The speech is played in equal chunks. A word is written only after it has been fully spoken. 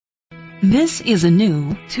This is a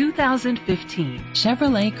new 2015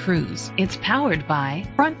 Chevrolet Cruze. It's powered by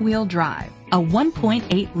front-wheel drive, a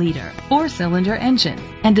 1.8-liter four-cylinder engine,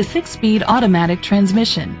 and a 6-speed automatic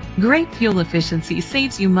transmission. Great fuel efficiency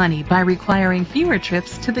saves you money by requiring fewer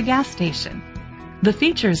trips to the gas station. The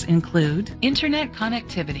features include internet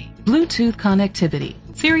connectivity, Bluetooth connectivity,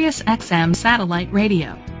 Sirius XM satellite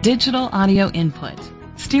radio, digital audio input,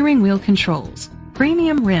 steering wheel controls,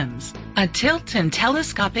 premium rims, a tilt and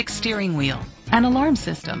telescopic steering wheel, an alarm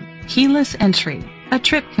system, keyless entry, a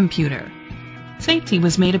trip computer. Safety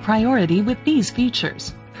was made a priority with these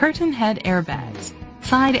features: curtain head airbags,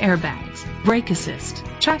 side airbags, brake assist,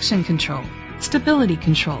 traction control, stability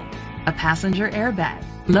control, a passenger airbag,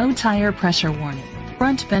 low tire pressure warning,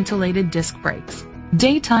 front ventilated disc brakes,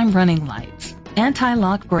 daytime running lights,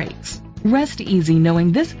 anti-lock brakes. Rest easy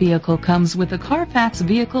knowing this vehicle comes with a Carfax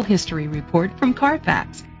Vehicle History Report from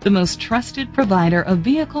Carfax, the most trusted provider of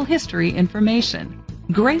vehicle history information.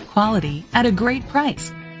 Great quality at a great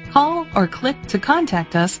price. Call or click to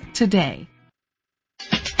contact us today.